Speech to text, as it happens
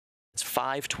It's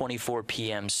 5:24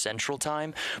 p.m. Central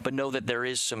Time, but know that there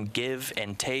is some give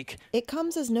and take. It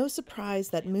comes as no surprise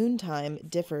that moon time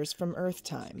differs from Earth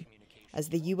time. As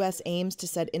the U.S. aims to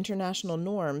set international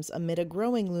norms amid a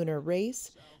growing lunar race,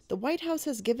 the White House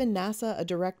has given NASA a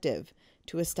directive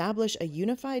to establish a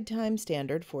unified time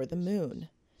standard for the moon.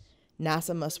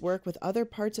 NASA must work with other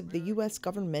parts of the U.S.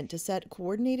 government to set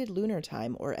Coordinated Lunar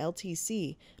Time, or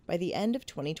LTC, by the end of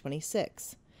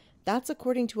 2026. That's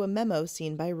according to a memo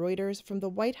seen by Reuters from the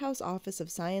White House Office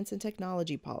of Science and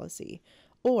Technology Policy,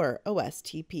 or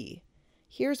OSTP.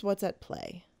 Here's what's at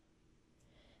play.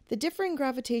 The differing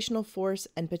gravitational force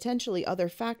and potentially other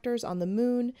factors on the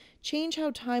moon change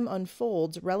how time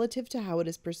unfolds relative to how it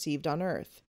is perceived on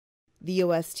Earth. The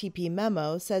OSTP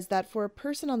memo says that for a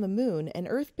person on the moon, an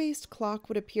Earth-based clock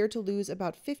would appear to lose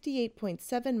about 58.7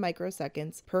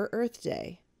 microseconds per Earth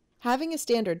day. Having a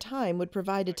standard time would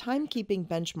provide a timekeeping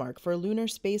benchmark for lunar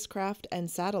spacecraft and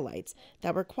satellites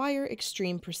that require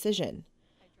extreme precision.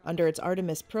 Under its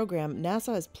Artemis program,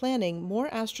 NASA is planning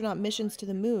more astronaut missions to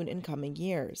the moon in coming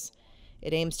years.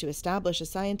 It aims to establish a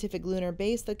scientific lunar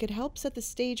base that could help set the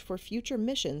stage for future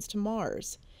missions to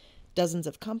Mars. Dozens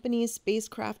of companies,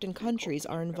 spacecraft, and countries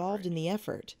are involved in the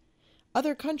effort.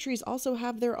 Other countries also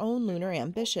have their own lunar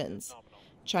ambitions.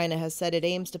 China has said it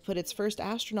aims to put its first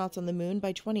astronauts on the moon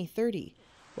by 2030,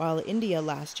 while India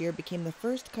last year became the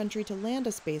first country to land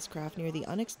a spacecraft near the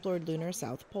unexplored lunar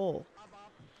South Pole.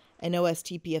 An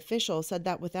OSTP official said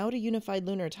that without a unified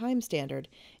lunar time standard,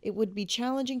 it would be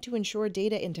challenging to ensure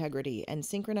data integrity and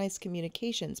synchronize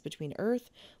communications between Earth,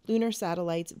 lunar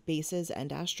satellites, bases, and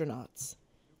astronauts.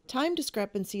 Time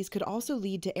discrepancies could also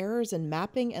lead to errors in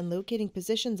mapping and locating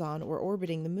positions on or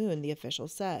orbiting the moon, the official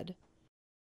said.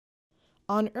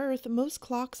 On Earth, most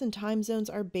clocks and time zones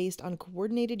are based on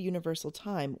Coordinated Universal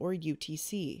Time, or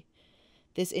UTC.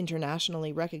 This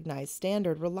internationally recognized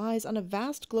standard relies on a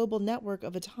vast global network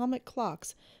of atomic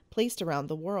clocks placed around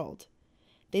the world.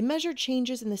 They measure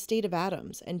changes in the state of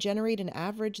atoms and generate an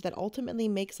average that ultimately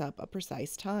makes up a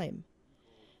precise time.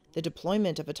 The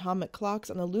deployment of atomic clocks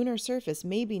on the lunar surface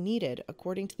may be needed,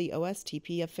 according to the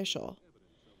OSTP official.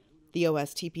 The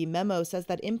OSTP memo says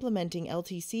that implementing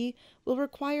LTC will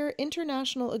require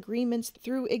international agreements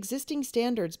through existing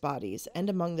standards bodies and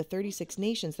among the 36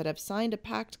 nations that have signed a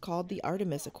pact called the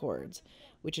Artemis Accords,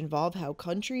 which involve how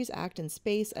countries act in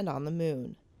space and on the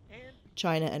moon.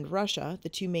 China and Russia, the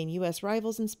two main U.S.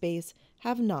 rivals in space,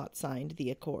 have not signed the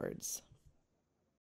accords.